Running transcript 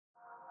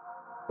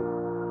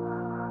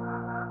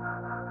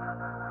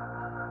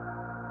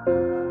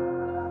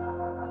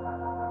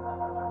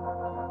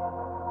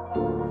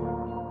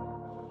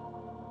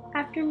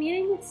After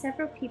meeting with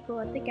several people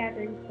at the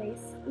gathering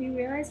place, we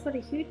realized what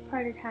a huge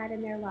part it had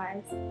in their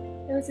lives.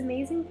 It was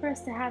amazing for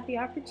us to have the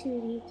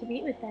opportunity to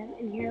meet with them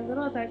and hear a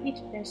little about each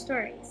of their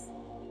stories.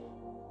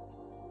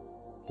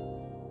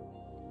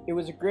 It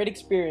was a great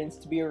experience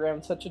to be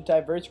around such a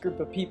diverse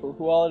group of people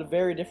who all had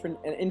very different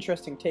and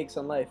interesting takes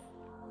on life.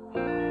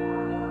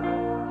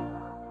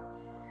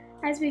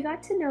 As we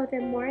got to know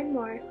them more and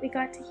more, we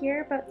got to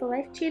hear about the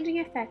life-changing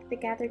effect the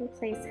gathering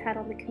place had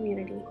on the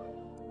community.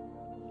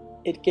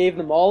 It gave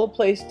them all a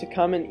place to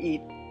come and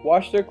eat,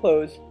 wash their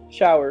clothes,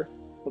 shower,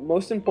 but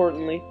most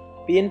importantly,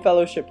 be in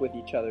fellowship with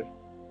each other.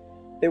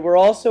 They were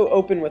all so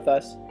open with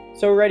us,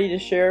 so ready to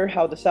share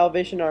how the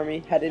Salvation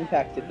Army had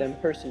impacted them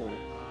personally.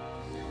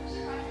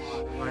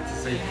 It's a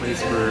safe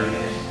place for,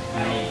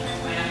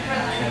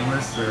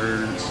 homeless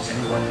or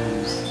anyone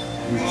who's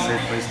needs a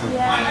safe place to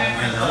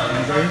hang out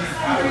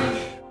every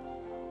day.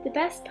 The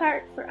best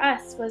part for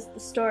us was the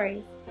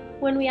stories.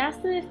 When we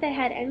asked them if they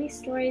had any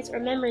stories or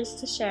memories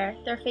to share,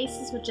 their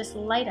faces would just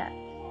light up.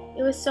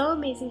 It was so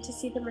amazing to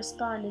see them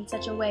respond in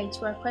such a way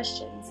to our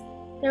questions.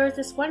 There was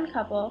this one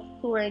couple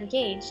who were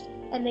engaged,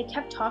 and they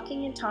kept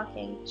talking and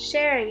talking,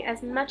 sharing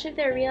as much of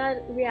their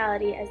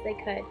reality as they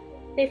could.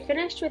 They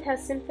finished with how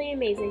simply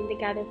amazing the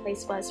gathering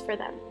place was for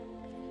them.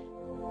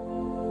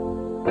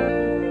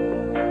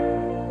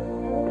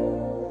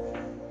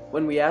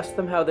 When we asked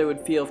them how they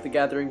would feel if the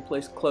gathering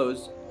place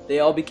closed, they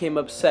all became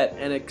upset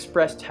and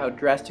expressed how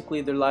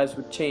drastically their lives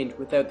would change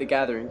without the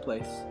gathering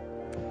place.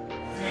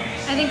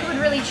 I think it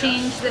would really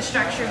change the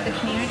structure of the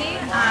community.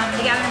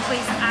 The gathering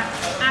place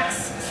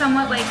acts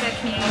somewhat like a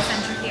community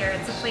center here.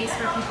 It's a place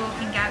where people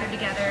can gather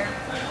together.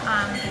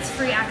 It's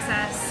free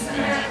access,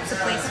 and it's a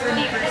place for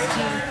neighbors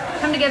to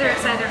come together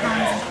outside their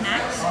homes and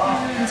connect.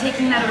 And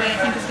taking that away, I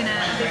think, is going to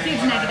have a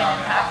huge negative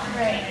impact on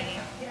the community.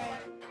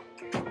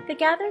 The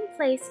gathering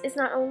place is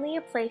not only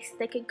a place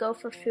they could go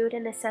for food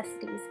and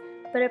necessities,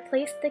 but a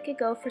place they could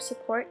go for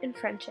support and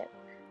friendship.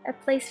 A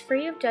place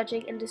free of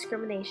judging and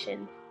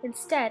discrimination,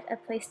 instead a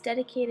place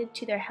dedicated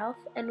to their health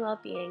and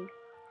well-being.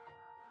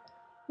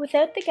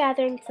 Without the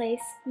gathering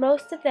place,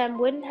 most of them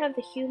wouldn't have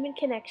the human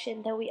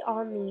connection that we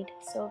all need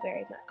so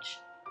very much.